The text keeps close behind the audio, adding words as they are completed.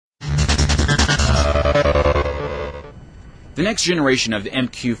The next generation of the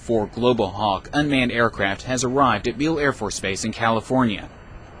MQ4 Global Hawk unmanned aircraft has arrived at Beale Air Force Base in California.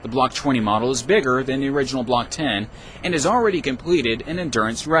 The Block 20 model is bigger than the original Block 10 and has already completed an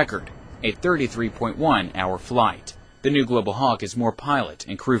endurance record, a 33.1-hour flight. The new Global Hawk is more pilot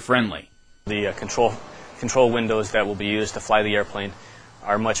and crew friendly. The control windows that will be used to fly the airplane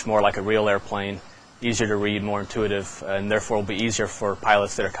are much more like a real airplane, easier to read, more intuitive, and therefore will be easier for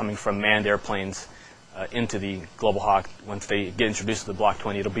pilots that are coming from manned airplanes into the Global Hawk. Once they get introduced to the Block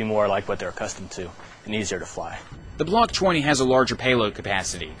 20, it'll be more like what they're accustomed to and easier to fly. The Block 20 has a larger payload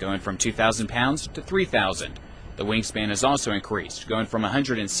capacity, going from 2,000 pounds to 3,000. The wingspan has also increased, going from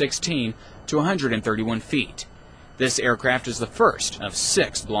 116 to 131 feet. This aircraft is the first of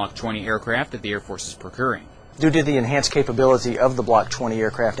 6 Block 20 aircraft that the Air Force is procuring. Due to the enhanced capability of the Block 20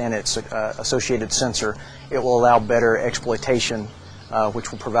 aircraft and its associated sensor, it will allow better exploitation,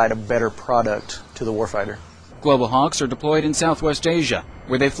 which will provide a better product to the warfighter. Global Hawks are deployed in Southwest Asia,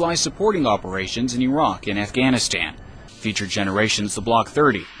 where they fly supporting operations in Iraq and Afghanistan. Future generations, the Block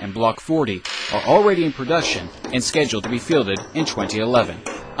 30 and Block 40, are already in production and scheduled to be fielded in 2011.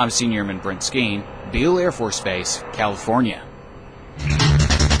 I'm Senior Airman Brent Skeen, Beale Air Force Base, California.